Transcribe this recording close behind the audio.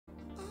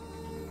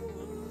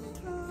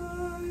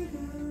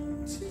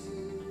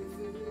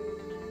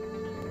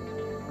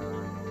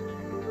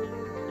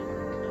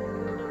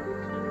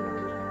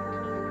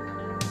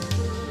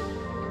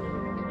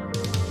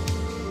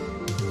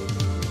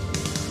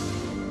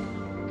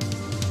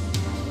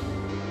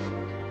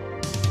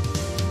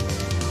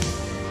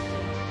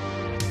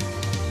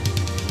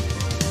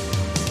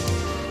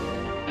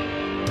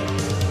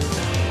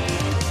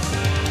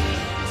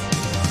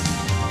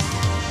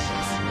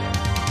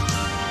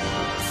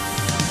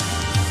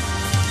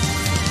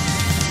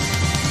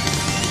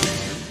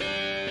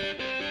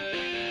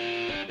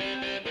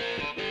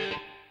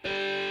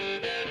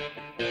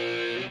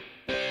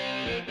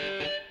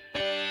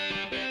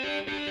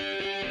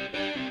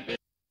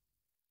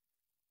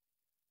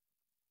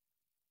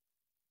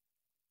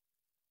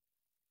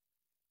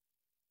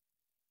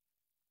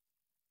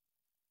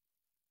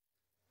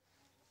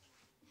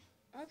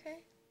Okay.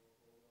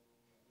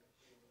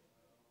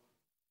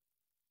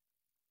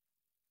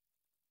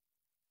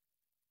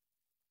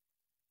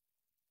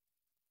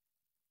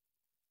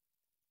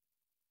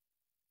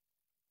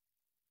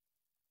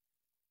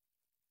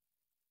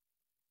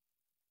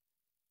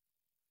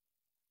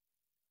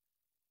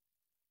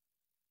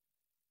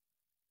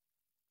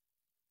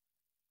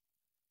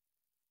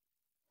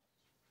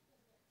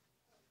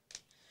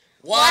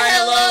 Why,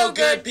 hello,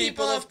 good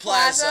people of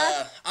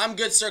Plaza. I'm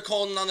Good Sir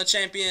Colton on the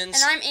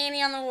Champions. And I'm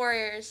Annie on the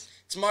Warriors.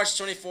 It's March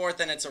 24th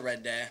and it's a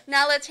red day.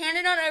 Now let's hand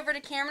it on over to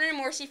Cameron and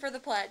Morsi for the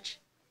pledge.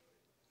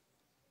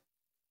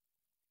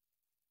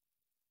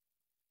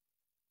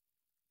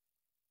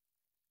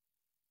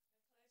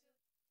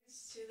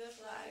 To the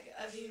flag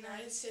of the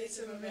United States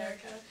of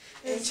America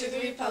and to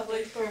the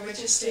republic for which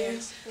it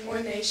stands,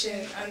 one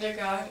nation, under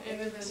God,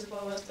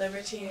 indivisible, with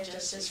liberty and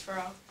justice for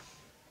all.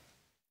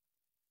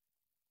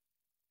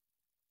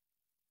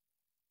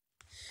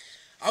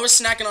 I was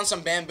snacking on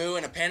some bamboo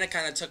and a panda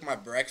kind of took my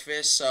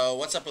breakfast, so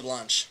what's up with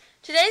lunch?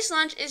 Today's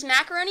lunch is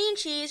macaroni and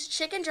cheese,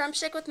 chicken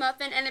drumstick with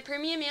muffin, and the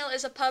premium meal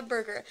is a pub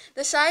burger.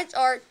 The sides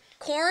are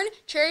corn,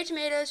 cherry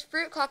tomatoes,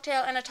 fruit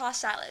cocktail, and a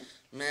tossed salad.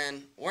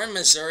 Man, we're in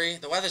Missouri.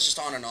 The weather's just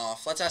on and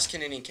off. Let's ask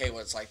Kennedy and Kate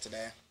what it's like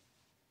today.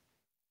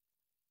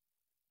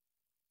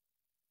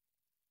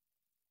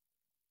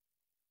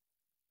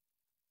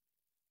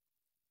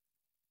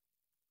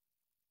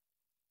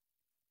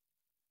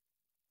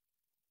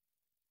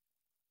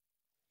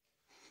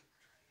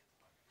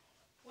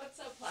 What's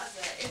up,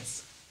 Plaza?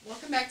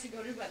 Welcome back to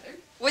Go to Weather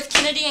with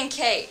Kennedy and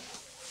Kate.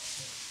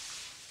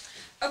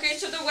 Okay,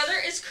 so the weather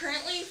is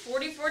currently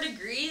 44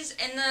 degrees,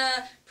 and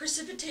the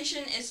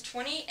precipitation is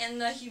 20,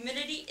 and the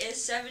humidity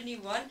is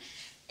 71,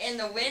 and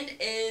the wind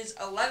is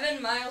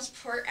 11 miles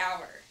per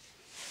hour.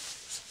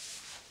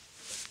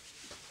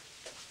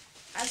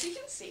 As you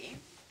can see,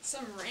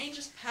 some rain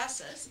just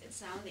passed us.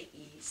 It's now in the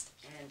east,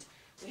 and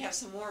we have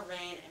some more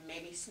rain and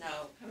maybe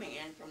snow coming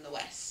in from the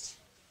west.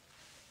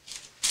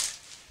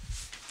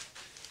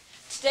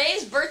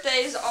 Today's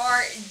birthdays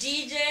are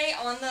DJ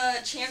on the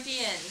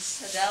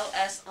Champions, Adele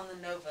S. on the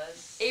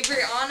Novas,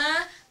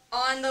 Abriana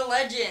on the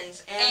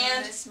Legends,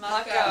 and Miss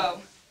Mucko.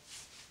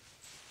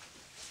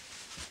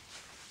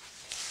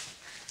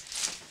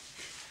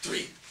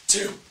 3,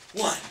 2,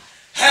 1.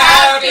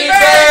 Happy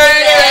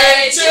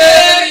birthday to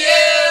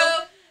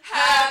you!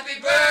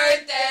 Happy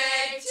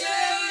birthday to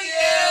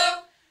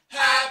you!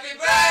 Happy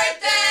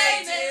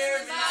birthday, dear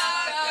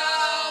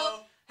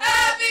Mucko!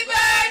 Happy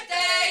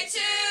birthday to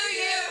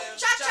you!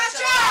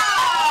 Cha-cha-cha!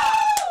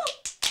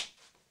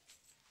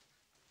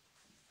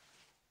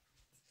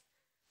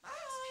 Bye!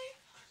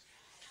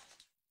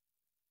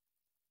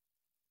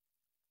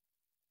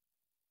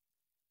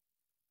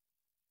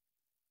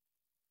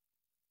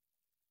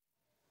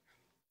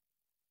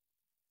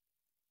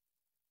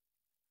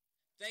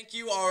 Thank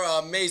you, our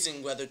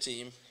amazing weather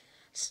team.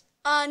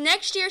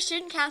 Next year,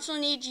 Student Council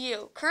needs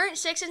you. Current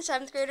 6th and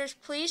 7th graders,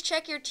 please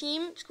check your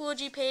Team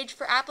Schoology page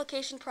for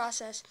application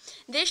process.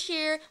 This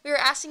year, we are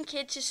asking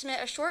kids to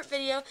submit a short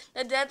video.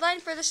 The deadline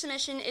for the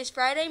submission is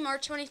Friday,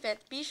 March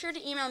 25th. Be sure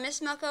to email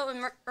Miss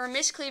Mucko or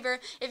Miss Cleaver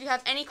if you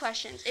have any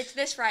questions. It's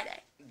this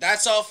Friday.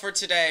 That's all for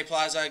today,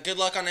 Plaza. Good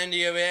luck on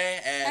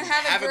NDOA and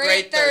have a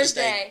great great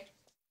Thursday.